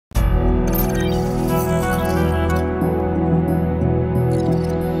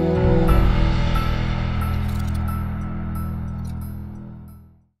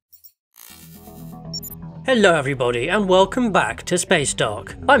Hello everybody and welcome back to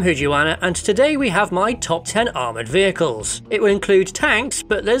Spacedock. I'm Hujuana and today we have my top 10 armoured vehicles. It will include tanks,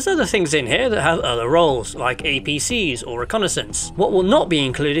 but there's other things in here that have other roles, like APCs or reconnaissance. What will not be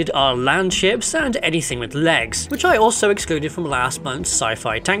included are land ships and anything with legs, which I also excluded from last month's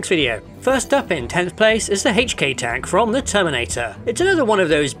Sci-Fi tanks video. First up in 10th place is the HK tank from the Terminator. It's another one of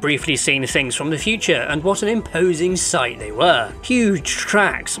those briefly seen things from the future, and what an imposing sight they were. Huge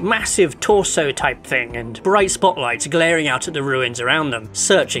tracks, massive torso type thing, and bright spotlights glaring out at the ruins around them,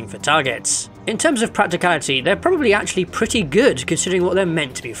 searching for targets. In terms of practicality, they're probably actually pretty good considering what they're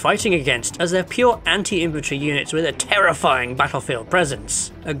meant to be fighting against, as they're pure anti-infantry units with a terrifying battlefield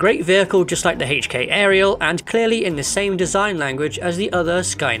presence. A great vehicle just like the HK Aerial, and clearly in the same design language as the other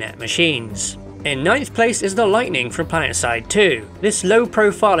Skynet machines. In 9th place is the Lightning from PlanetSide 2. This low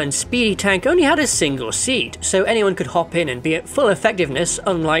profile and speedy tank only had a single seat, so anyone could hop in and be at full effectiveness,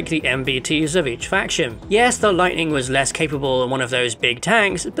 unlike the MBTs of each faction. Yes, the Lightning was less capable than one of those big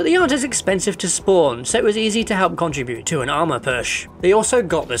tanks, but they aren't as expensive to spawn, so it was easy to help contribute to an armor push. They also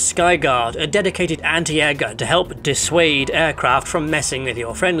got the Skyguard, a dedicated anti-air gun to help dissuade aircraft from messing with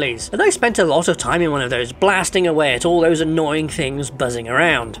your friendlies, and I spent a lot of time in one of those, blasting away at all those annoying things buzzing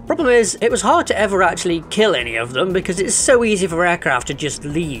around. Problem is, it was hard to ever actually kill any of them because it's so easy for aircraft to just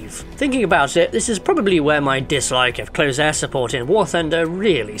leave. Thinking about it, this is probably where my dislike of close air support in War Thunder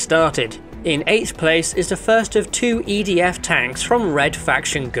really started. In 8th place is the first of 2 EDF tanks from Red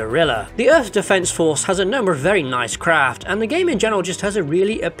Faction Guerrilla. The Earth Defense Force has a number of very nice craft, and the game in general just has a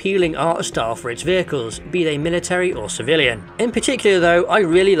really appealing art style for its vehicles, be they military or civilian. In particular though, I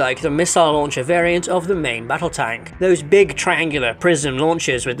really like the missile launcher variant of the main battle tank. Those big triangular prism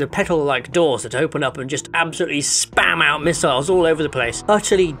launchers with the petal-like doors that open up and just absolutely spam out missiles all over the place,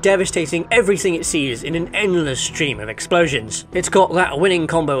 utterly devastating everything it sees in an endless stream of explosions. It's got that winning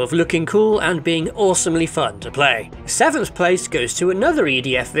combo of looking cool and being awesomely fun to play. 7th place goes to another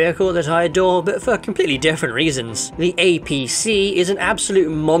EDF vehicle that I adore, but for completely different reasons. The APC is an absolute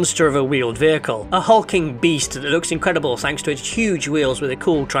monster of a wheeled vehicle, a hulking beast that looks incredible thanks to its huge wheels with a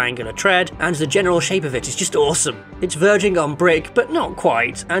cool triangular tread, and the general shape of it is just awesome. It's verging on brick, but not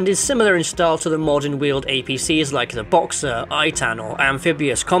quite, and is similar in style to the modern wheeled APCs like the Boxer, Itan or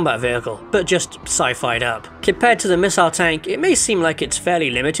Amphibious combat vehicle, but just sci-fi'd up. Compared to the missile tank, it may seem like it's fairly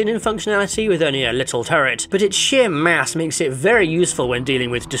limited in functionality with only a little turret, but its sheer mass makes it very useful when dealing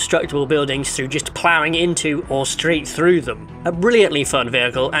with destructible buildings through just ploughing into or straight through them. A brilliantly fun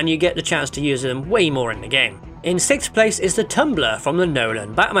vehicle, and you get the chance to use them way more in the game. In 6th place is the Tumbler from the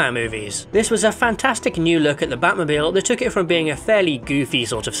Nolan Batman movies. This was a fantastic new look at the Batmobile that took it from being a fairly goofy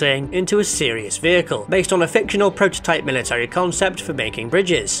sort of thing into a serious vehicle, based on a fictional prototype military concept for making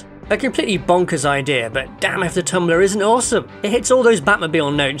bridges. A completely bonkers idea, but damn if the Tumbler isn't awesome. It hits all those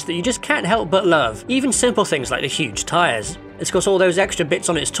Batmobile notes that you just can't help but love, even simple things like the huge tyres. It's got all those extra bits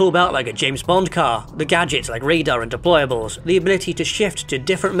on its tool belt like a James Bond car, the gadgets like radar and deployables, the ability to shift to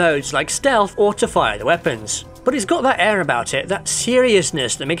different modes like stealth or to fire the weapons. But it's got that air about it, that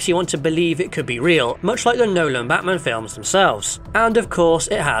seriousness that makes you want to believe it could be real, much like the Nolan Batman films themselves. And of course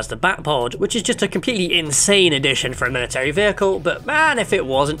it has the Batpod, which is just a completely insane addition for a military vehicle, but man if it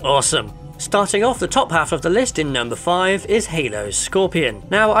wasn't awesome. Starting off the top half of the list in number 5 is Halo's Scorpion.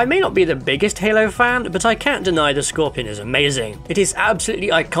 Now, I may not be the biggest Halo fan, but I can't deny the Scorpion is amazing. It is absolutely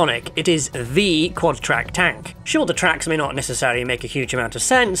iconic. It is the quad-track tank. Sure, the tracks may not necessarily make a huge amount of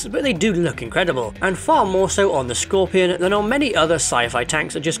sense, but they do look incredible, and far more so on the Scorpion than on many other sci-fi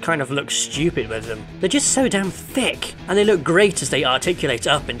tanks that just kind of look stupid with them. They're just so damn thick, and they look great as they articulate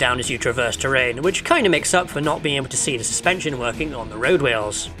up and down as you traverse terrain, which kind of makes up for not being able to see the suspension working on the road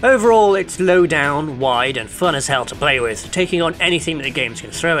wheels. Overall, it's low down, wide, and fun as hell to play with, taking on anything that the games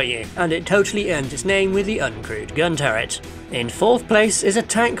can throw at you, and it totally earned its name with the uncrewed gun turret. In 4th place is a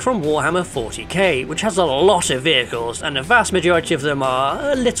tank from Warhammer 40k, which has a lot of vehicles, and the vast majority of them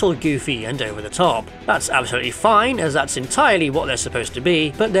are a little goofy and over the top. That's absolutely fine, as that's entirely what they're supposed to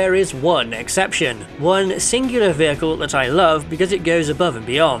be, but there is one exception. One singular vehicle that I love because it goes above and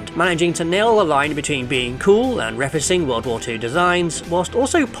beyond, managing to nail the line between being cool and referencing World War II designs, whilst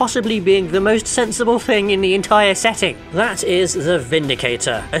also possibly being the most sensible thing in the entire setting. That is the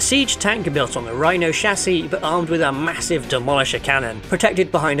Vindicator, a siege tank built on the Rhino chassis but armed with a massive demolisher cannon,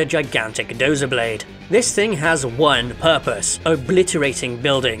 protected behind a gigantic dozer blade. This thing has one purpose: obliterating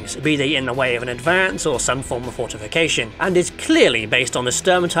buildings, be they in the way of an advance or some form of fortification, and is clearly based on the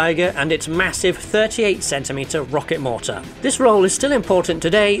Sturm Tiger and its massive 38cm rocket mortar. This role is still important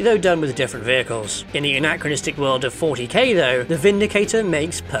today, though done with different vehicles. In the anachronistic world of 40k though, the Vindicator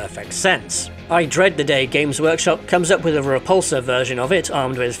makes perfect sense. I dread the day Games Workshop comes up with a repulsor version of it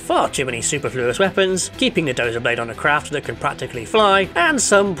armed with far too many superfluous weapons, keeping the dozer blade on a craft that can practically fly, and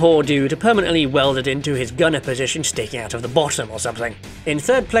some poor dude permanently welded into his gunner position sticking out of the bottom or something. In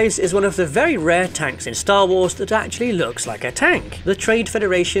third place is one of the very rare tanks in Star Wars that actually looks like a tank, the Trade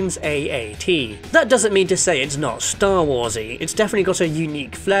Federation's AAT. That doesn't mean to say it's not Star Warsy, it's definitely got a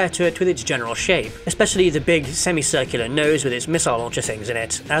unique flair to it with its general shape, especially the big semicircular nose with its missile launcher things in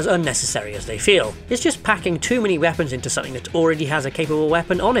it, as unnecessary as they feel. It's just packing too many weapons into something that already has a capable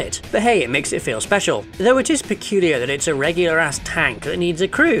weapon on it, but hey, it makes it feel special. Though it is peculiar that it's a regular ass tank that needs a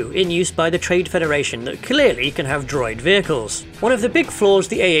crew in use by the Trade Federation that clearly can have droid vehicles. One of the big flaws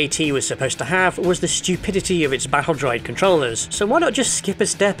the AAT was supposed to have was the stupidity of its battle droid controllers, so why not just skip a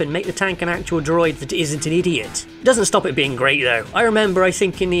step and make the tank an actual droid that isn't an idiot? It doesn't stop it being great though. I remember I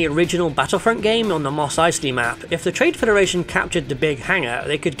think in the original Battlefront game on the Mos Eisley map, if the Trade Federation captured the big hangar,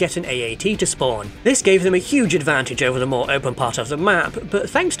 they could get an AAT to spawn. This gave them a huge advantage over the more open part of the map, but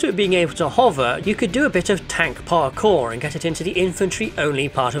thanks to it being able to hover, you could do a bit of tank parkour and get it into the infantry only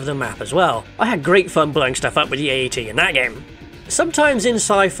part of the map as well. I had great fun blowing stuff up with the AAT in that game. Sometimes in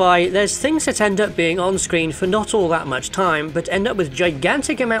sci-fi, there's things that end up being on screen for not all that much time, but end up with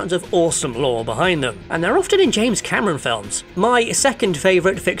gigantic amounts of awesome lore behind them, and they're often in James Cameron films. My second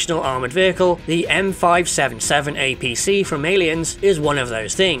favourite fictional armoured vehicle, the M577 APC from Aliens, is one of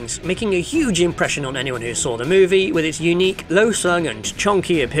those things, making a huge impression on anyone who saw the movie, with its unique, low-slung and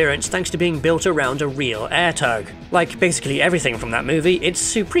chonky appearance thanks to being built around a real air tug. Like basically everything from that movie, it's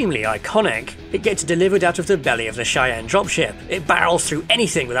supremely iconic. It gets delivered out of the belly of the Cheyenne dropship. It barrels through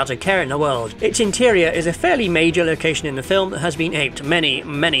anything without a care in the world. Its interior is a fairly major location in the film that has been aped many,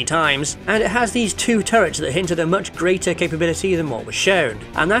 many times, and it has these two turrets that hint at a much greater capability than what was shown.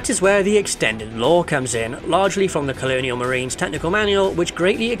 And that is where the extended lore comes in, largely from the Colonial Marines technical manual, which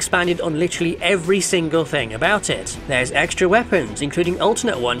greatly expanded on literally every single thing about it. There's extra weapons, including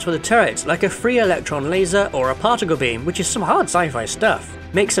alternate ones for the turrets, like a free electron laser or a particle beam, which is some hard sci-fi stuff.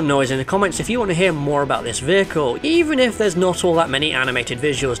 Make some noise in the comments if you want to hear more about this vehicle, even if there's not all that many animated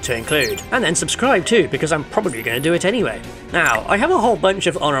visuals to include. And then subscribe too, because I'm probably going to do it anyway. Now, I have a whole bunch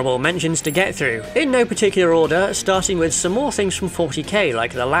of honourable mentions to get through, in no particular order, starting with some more things from 40k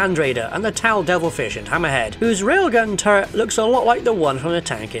like the Land Raider and the Tal Devilfish and Hammerhead, whose railgun turret looks a lot like the one from the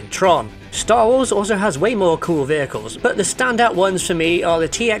tank in Tron. Star Wars also has way more cool vehicles, but the standout ones for me are the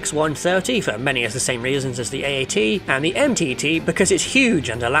TX-130 for many of the same reasons as the AAT, and the MTT because it's huge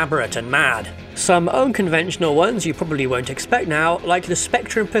and elaborate and mad. Some unconventional ones you probably won't expect now, like the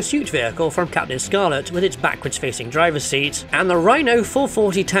Spectrum Pursuit vehicle from Captain Scarlet with its backwards facing driver's seat, and the Rhino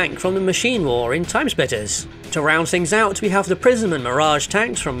 440 tank from the Machine War in Timesplitters. To round things out, we have the Prism and Mirage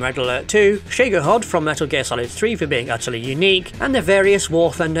tanks from Red Alert 2, Shagohod from Metal Gear Solid 3 for being utterly unique, and the various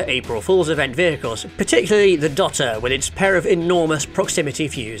War Thunder April Fool's event vehicles, particularly the Dotter with its pair of enormous proximity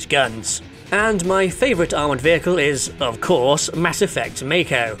fuse guns. And my favourite armoured vehicle is, of course, Mass Effect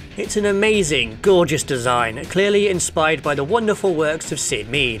Mako. It's an amazing, gorgeous design, clearly inspired by the wonderful works of Sid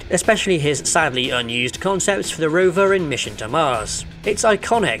Mead, especially his sadly unused concepts for the rover and Mission to Mars. It's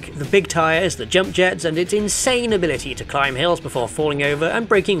iconic, the big tyres, the jump jets, and its insane ability to climb hills before falling over and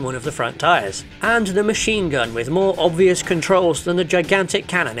breaking one of the front tyres. And the machine gun with more obvious controls than the gigantic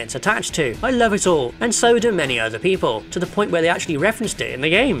cannon it's attached to. I love it all, and so do many other people, to the point where they actually referenced it in the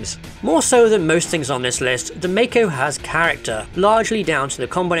games. More so than most things on this list, the Mako has character, largely down to the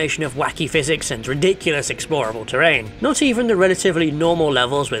combination of wacky physics and ridiculous explorable terrain. Not even the relatively normal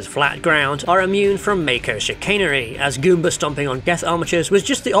levels with flat ground are immune from Mako chicanery, as Goomba stomping on death armatures was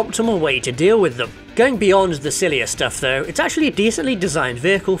just the optimal way to deal with them. Going beyond the sillier stuff though, it's actually a decently designed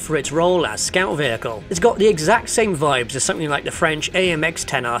vehicle for its role as scout vehicle. It's got the exact same vibes as something like the French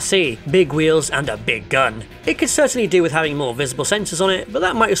AMX-10RC, big wheels and a big gun. It could certainly do with having more visible sensors on it, but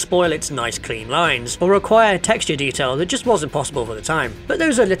that might spoil its nice clean lines, or require texture detail that just wasn't possible for the time. But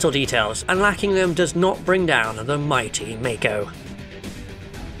those are little details, and lacking them does not bring down the mighty Mako.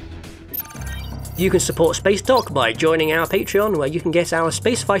 You can support Spacedock by joining our Patreon, where you can get our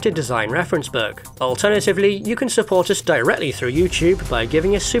Space Fighter design reference book. Alternatively, you can support us directly through YouTube by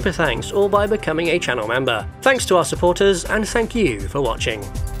giving us super thanks or by becoming a channel member. Thanks to our supporters, and thank you for watching.